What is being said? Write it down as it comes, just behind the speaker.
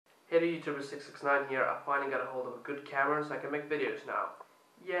Hey, YouTuber669 here. I finally got a hold of a good camera so I can make videos now.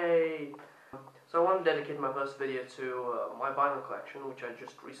 Yay! So I want to dedicate my first video to my vinyl collection, which I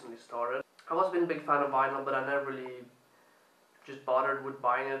just recently started. I've always been a big fan of vinyl, but I never really just bothered with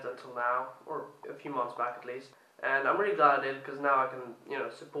buying it until now, or a few months back at least. And I'm really glad I did, because now I can,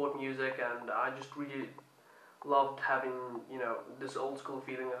 support music, and I just really loved having, this old school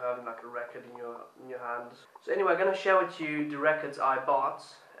feeling of having like a record in your hands. So anyway, I'm gonna share with you the records I bought,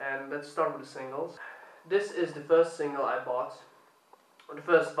 and let's start with the singles. This is the first single I bought, or the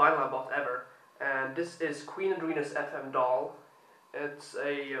first vinyl I bought ever, and this is Queenadreena's FM Doll. It's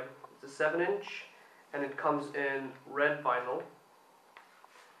a 7-inch, and it comes in red vinyl.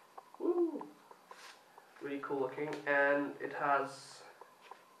 Woo! Really cool looking, and it has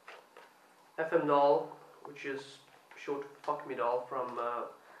FM Doll, which is short Fuck Me Doll from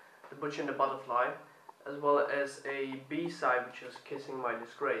The Butcher and the Butterfly, as well as a B-side which is Kissing My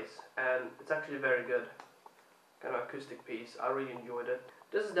Disgrace, and it's actually very good, kind of acoustic piece. I really enjoyed it.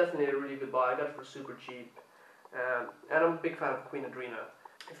 This is definitely a really good buy. I got it for super cheap, and I'm a big fan of Queenadreena.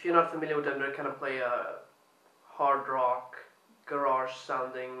 If you're not familiar with them, they kind of play a hard rock, garage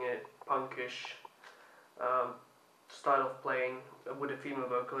sounding, punkish style of playing with a female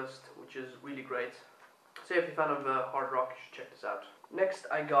vocalist, which is really great. So if you're a fan of hard rock, you should check this out. Next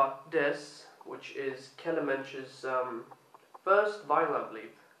I got this, which is Kellermensch's first vinyl, I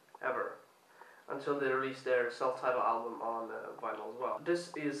believe, ever, until they released their self-titled album on vinyl as well.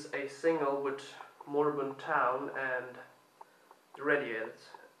 This is a single with Moribund Town and The Radiates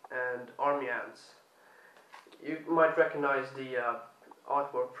and Army Ants. You might recognize the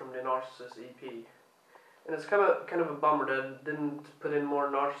artwork from the Narcissus EP. And it's kind of a bummer that they didn't put in more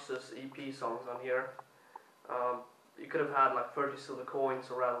Narcissus EP songs on here. You could have had like 30 Silver Coins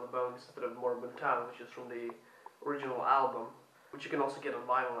or Rattle the Bones instead of Moribund Town, which is from the original album, which you can also get on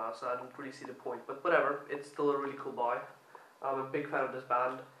vinyl now, so I didn't really see the point, but whatever, it's still a really cool buy. I'm a big fan of this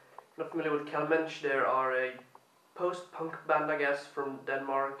band. If you're not familiar with Kellermensch, they are a post-punk band, I guess, from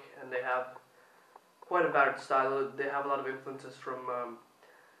Denmark, and they have quite a varied style. They have a lot of influences from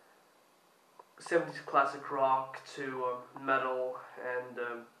 70s classic rock to metal, and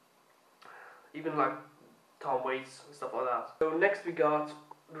even like Tom Waits and stuff like that. So next we got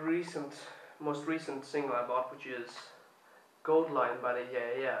the most recent single I bought, which is Gold Line by the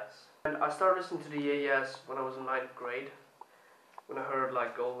Yeah-Yeahs. And I started listening to the Yeah-Yeahs when I was in 9th grade, when I heard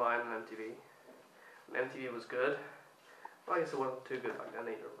like Gold Line on MTV. And MTV was good. Well, I guess it wasn't too good back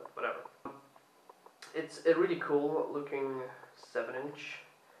then either, but whatever. It's a really cool looking 7-inch.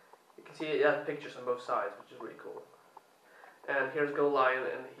 You can see it has pictures on both sides, which is really cool. And here's Gold Line,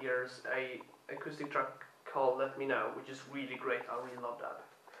 and here's a acoustic track called Let Me Know, which is really great. I really love that.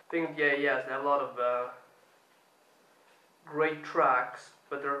 I think they have a lot of great tracks,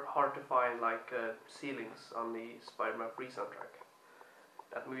 but they're hard to find, like Ceilings on the Spider-Man 3 soundtrack.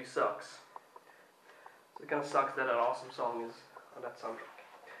 That movie sucks. So it kind of sucks that an awesome song is on that soundtrack.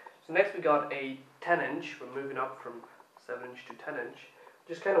 So next we got a 10-inch. We're moving up from 7-inch to 10-inch,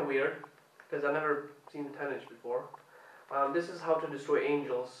 which is kind of weird because I've never seen a 10-inch before. This is How to Destroy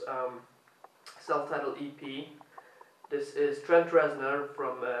Angels, self-titled EP. This is Trent Reznor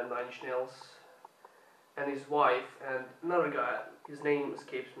from 9 Inch Nails and his wife and another guy. His name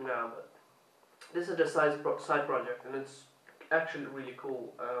escapes me now, but this is their side project, and it's actually really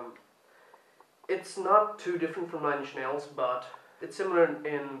cool. It's not too different from 9 Inch Nails, but it's similar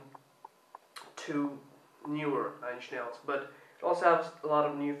in to newer 9 Inch Nails, but it also has a lot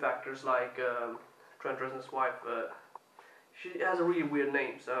of new factors, like Trent Reznor's wife. She has a really weird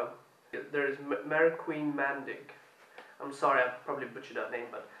name, so there is Mary Queen Mandig. I'm sorry, I probably butchered that name,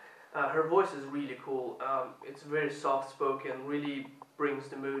 but her voice is really cool. It's very soft-spoken, really brings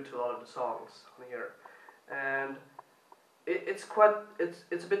the mood to a lot of the songs on here, and it's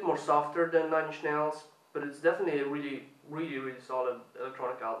a bit more softer than 9 Inch Nails, but it's definitely a really solid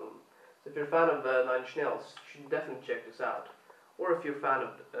electronic album. So if you're a fan of 9 Inch Nails, you should definitely check this out, or if you're a fan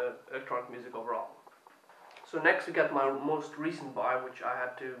of electronic music overall. So next we got my most recent buy, which I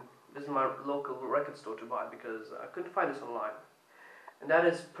had to visit my local record store to buy because I couldn't find this online. And that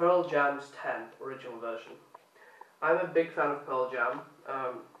is Pearl Jam's 10 original version. I'm a big fan of Pearl Jam.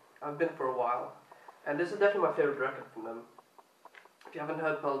 I've been for a while, and this is definitely my favorite record from them. If you haven't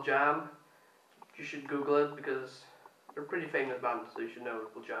heard Pearl Jam, you should Google it because they're a pretty famous band, so you should know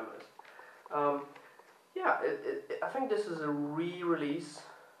what Pearl Jam is. I think this is a re-release,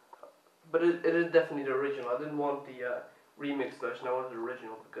 but it is definitely the original. I didn't want the remix version. I wanted the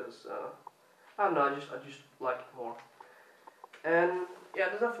original because I don't know. I just like it more. And yeah,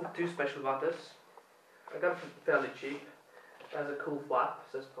 there's nothing too special about this. I got it fairly cheap. It has a cool flap,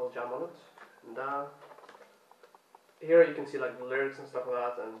 says Pearl Jam on it. And here you can see like the lyrics and stuff like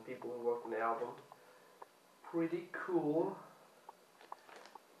that, and people who worked on the album. Pretty cool.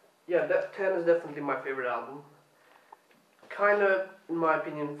 Yeah, that 10 is definitely my favorite album. Kinda, in my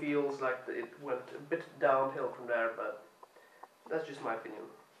opinion, feels like it went a bit downhill from there, but that's just my opinion.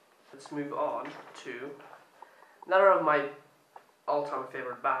 Let's move on to another of my all-time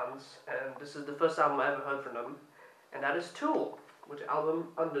favorite bands, and this is the first album I ever heard from them, and that is Tool, with the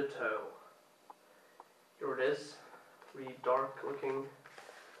album Undertow. Here it is, really dark looking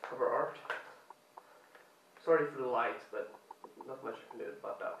cover art. Sorry for the light, but not much I can do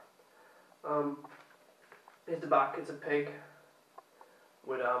about that. Here's the back, it's a pig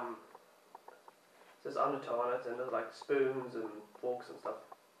with it says Undertow on it, and there's like spoons and forks and stuff.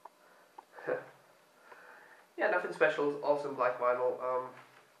 Yeah, nothing special, also in black vinyl.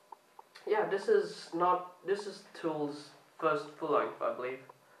 Yeah, this is Tool's first full length, I believe.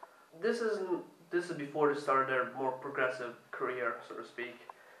 This is before they started their more progressive career, so to speak.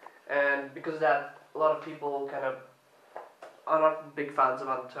 And because of that, a lot of people kind of are not big fans of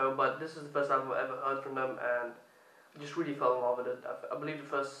Undertow, but this is the first album I ever heard from them, and I just really fell in love with it. I believe the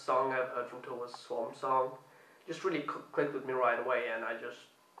first song I ever heard from Tool was Swan Song. Just really clicked with me right away, and I just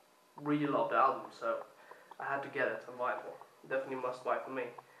really loved the album, so I had to get it on vinyl. Definitely must buy for me.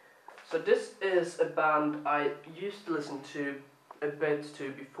 So this is a band I used to listen to a bit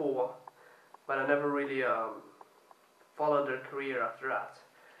to before, but I never really followed their career after that.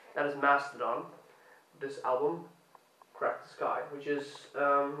 That is Mastodon. This album, Crack the Skye, which is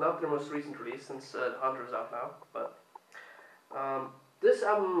not their most recent release since Hunter is out now, but this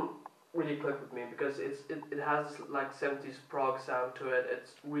album really clicked with me because it has like 70s prog sound to it.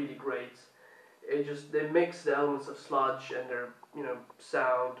 It's really great. They mix the elements of sludge and their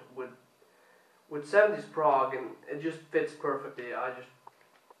sound with 70s prog, and it just fits perfectly. I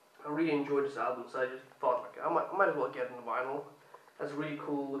really enjoyed this album, so I just thought like I might as well get it in vinyl. It has really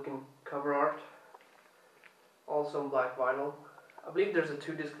cool looking cover art, also in black vinyl. I believe there's a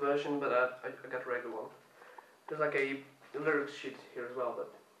 2-disc version, but I got a regular one. There's like a lyrics sheet here as well,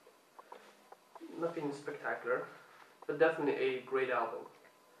 but nothing spectacular, but definitely a great album.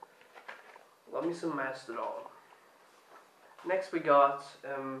 Love me some Mastodon. Next we got,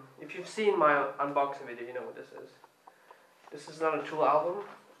 if you've seen my unboxing video, you know what this is. This is not a Tool album,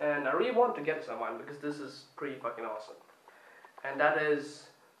 and I really want to get this on mine because this is pretty fucking awesome. And that is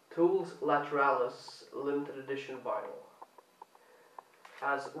Tool's Lateralus limited edition vinyl.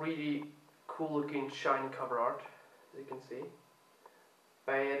 Has really cool looking shiny cover art, as you can see.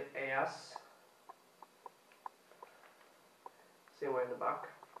 Bad ass. Same way in the back.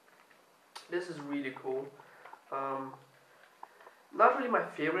 This is really cool. Not really my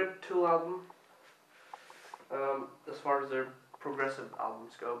favorite Tool album, as far as their progressive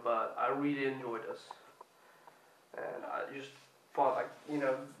albums go, but I really enjoyed this. And I just thought like,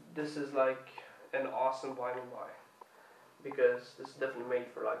 this is like an awesome vinyl buy, because this is definitely made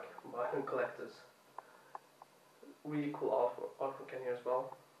for like vinyl collectors. Really cool artwork in here as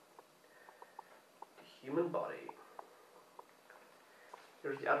well. The human body.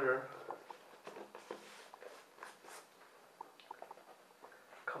 Here's the other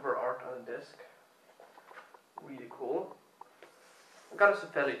cover art on the disc. Really cool. I got this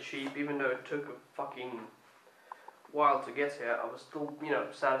fairly cheap, even though it took a fucking while to get here. I was still,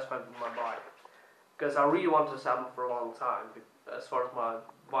 satisfied with my buy, because I really wanted this album for a long time, as far as my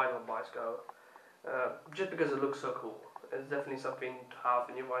vinyl buys go. Just because it looks so cool. It's definitely something to have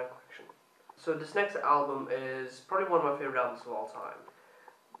in your vinyl collection. So this next album is probably one of my favorite albums of all time,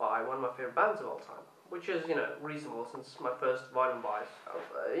 by one of my favorite bands of all time, which is, reasonable since my first vinyl buys.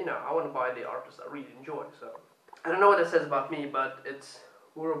 I want to buy the artists I really enjoy, so. I don't know what that says about me, but it's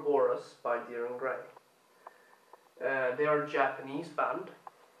Uroboros by Dir En Grey. They are a Japanese band.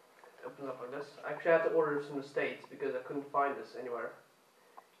 It opens up like this. I actually had to order this from the States because I couldn't find this anywhere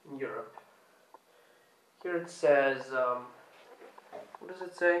in Europe. Here it says, what does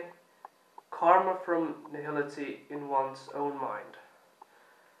it say? Karma from nihility in one's own mind.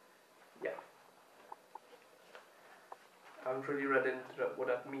 Yeah. I haven't really read into what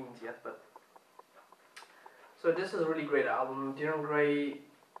that means yet, but. So this is a really great album. Dir En Grey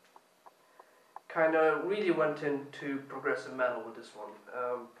kind of really went into progressive metal with this one.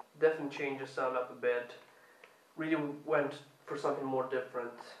 Definitely changed the sound up a bit. Really went for something more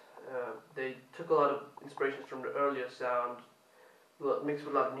different. They took a lot of inspirations from the earlier sound, mixed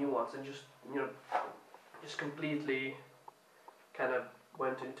with a lot of nuance, and just completely kind of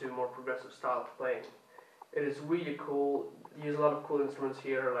went into more progressive style of playing. It is really cool. They use a lot of cool instruments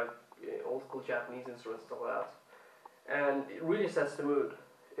here, like old school Japanese instruments and stuff like that. and it really sets the mood.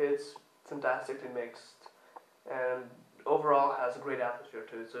 It's fantastically mixed, and overall has a great atmosphere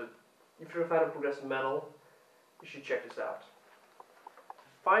to it. So if you're a fan of progressive metal, you should check this out.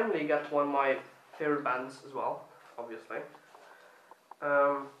 Finally, got one of my favorite bands as well, obviously,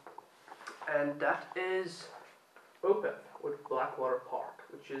 and that is Opeth with Blackwater Park,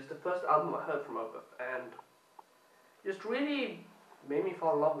 which is the first album I heard from Opeth, and just really made me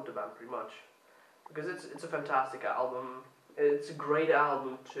fall in love with the band pretty much, because it's a fantastic album. It's a great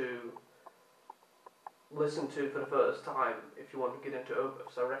album to listen to for the first time if you want to get into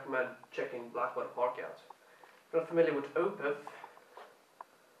Opeth. So I recommend checking Blackwater Park out. If you're not familiar with Opeth,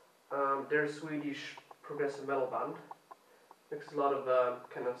 they're a Swedish progressive metal band. Mixes a lot of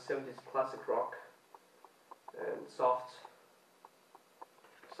kind of 70s classic rock and soft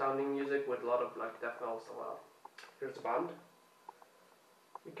sounding music with a lot of like death metal stuff. Well, here's the band.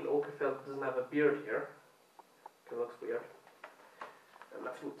 Mikkel Åkerfeldt doesn't have a beard here. It looks weird. And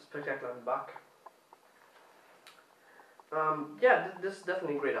nothing spectacular in the back. Yeah, this is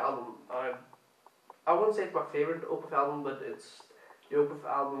definitely a great album. I wouldn't say it's my favorite Opeth album, but it's the Opeth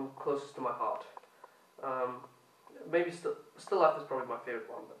album closest to my heart. Maybe Still Life is probably my favorite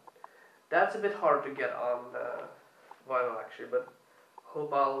one, but that's a bit hard to get on vinyl actually, but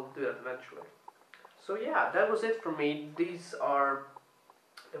hope I'll do that eventually. So yeah, that was it for me. These are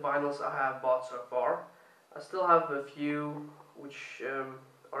the vinyls I have bought so far. I still have a few which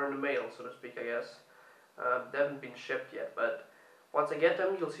are in the mail, so to speak, I guess. They haven't been shipped yet, but once I get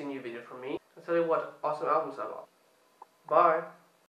them, you'll see a new video from me. I'll tell you what awesome albums I bought. Bye!